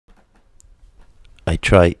I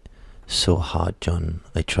try so hard, John.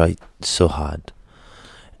 I try so hard.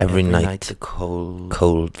 Every night the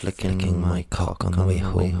cold flicking my cock on the way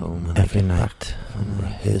home. And every night from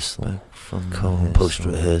rehearsal,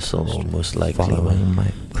 post-rehearsal, almost like following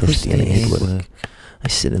my Christian Aid work. I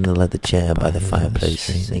sit in the leather chair by the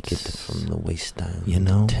fireplace, naked from the waist down,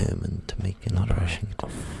 determined to make an impression,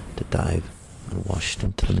 to dive and washed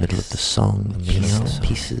into the middle of the song, the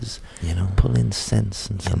pieces, pull in sense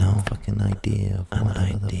and some fucking idea of an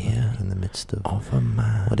idea in the midst of a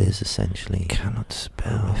man what is essentially cannot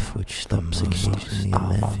spell, which stops occasionally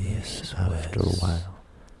and then after a while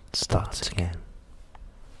it starts again.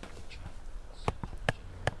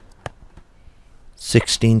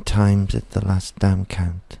 16 times at the last damn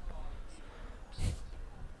count.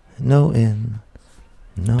 No in.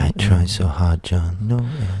 No, I try so hard, John. No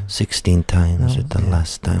in. 16 times at the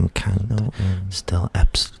last damn count. No in. Still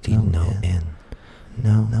absolutely no in.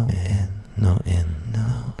 No in. No in.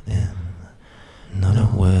 No in. Not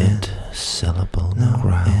a word, syllable,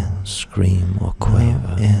 growl, scream or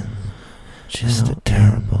quaver. Just a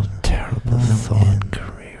terrible, terrible thought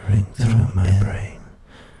careering through my brain.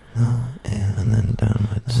 And then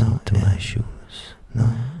downwards to my shoes.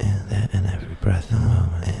 There in every breath and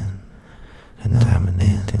moment.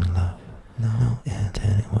 Contaminating love. And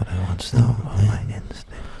telling what I once thought were my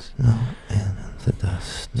instincts. And the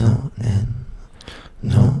dust. No in.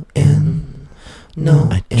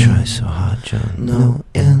 I try so hard, John. No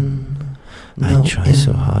in. I try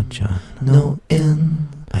so hard, John. No in.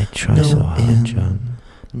 I try so hard, John.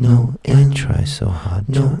 No in. I try so hard,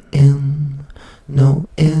 John. No in. No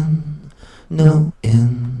in. No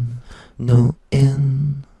in. No in.